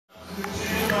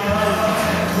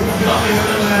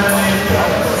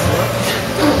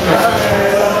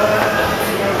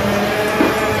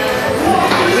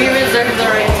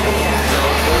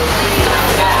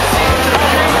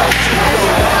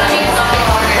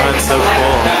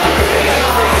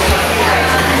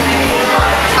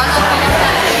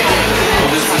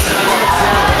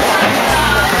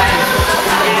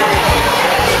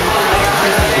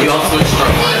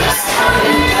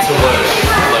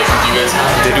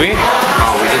we?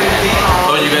 No, we didn't.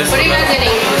 Oh, you guys. What are you guys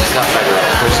getting? We just got fried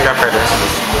rice. We just got fried rice.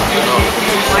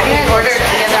 Why do you guys order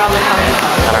together all the time?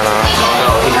 I don't know.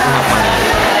 No, he doesn't have money.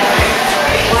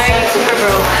 Why are you super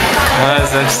broke?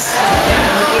 You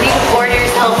need to order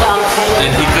yourself out. And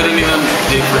he couldn't even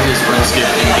pay for his RuneScape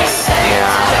thingies.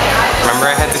 Yeah. Remember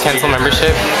I had to cancel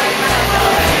membership?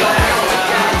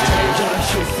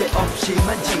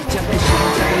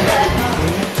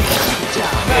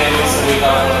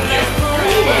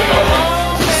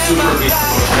 Super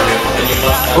beautiful. And you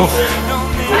love that.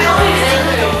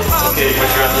 Okay, but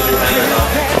you have to do it now.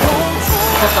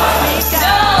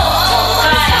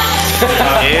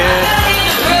 Yeah.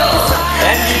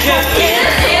 And you can't do it.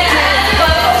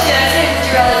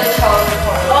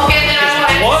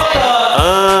 What the?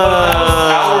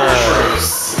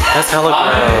 That's hella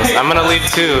gross. I'm gonna leave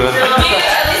too.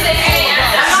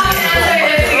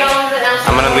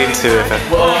 I'm gonna leave too if it.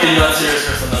 Well, okay, you answer yours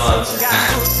first and then I'll answer.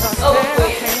 Oh,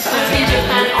 wait. Did you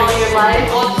plan all your life?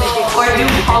 Or do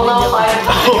follow life?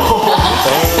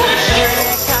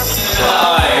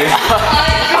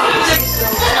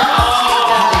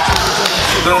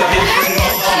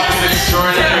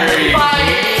 Extraordinary.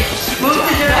 Move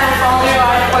to Japan all your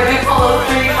life, or do follow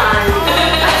 3 times?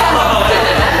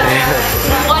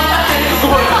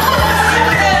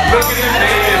 Look at him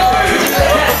naked.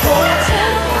 Well, let's go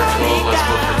for school.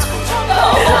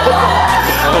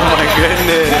 Oh my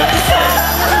goodness.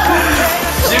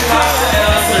 You have to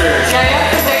answer. Yeah, you have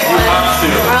to pick You one. have to.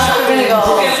 Or else we're gonna go.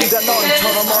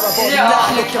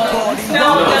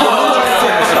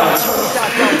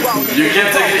 You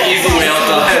can't take the easy way out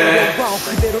there.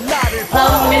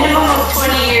 Minimum of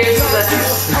 20 years.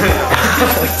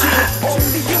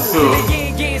 Who?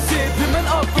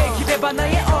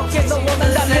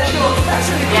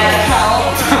 Yeah,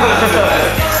 help.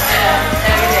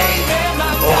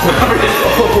 Every day.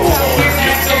 Your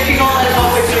next year, you don't let it go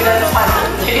with you, that's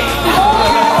fine.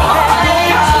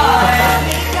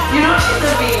 You know she's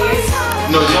a beast.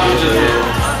 No, you just.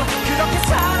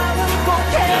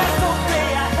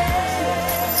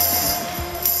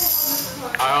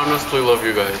 I honestly love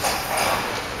you guys.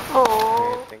 Aww.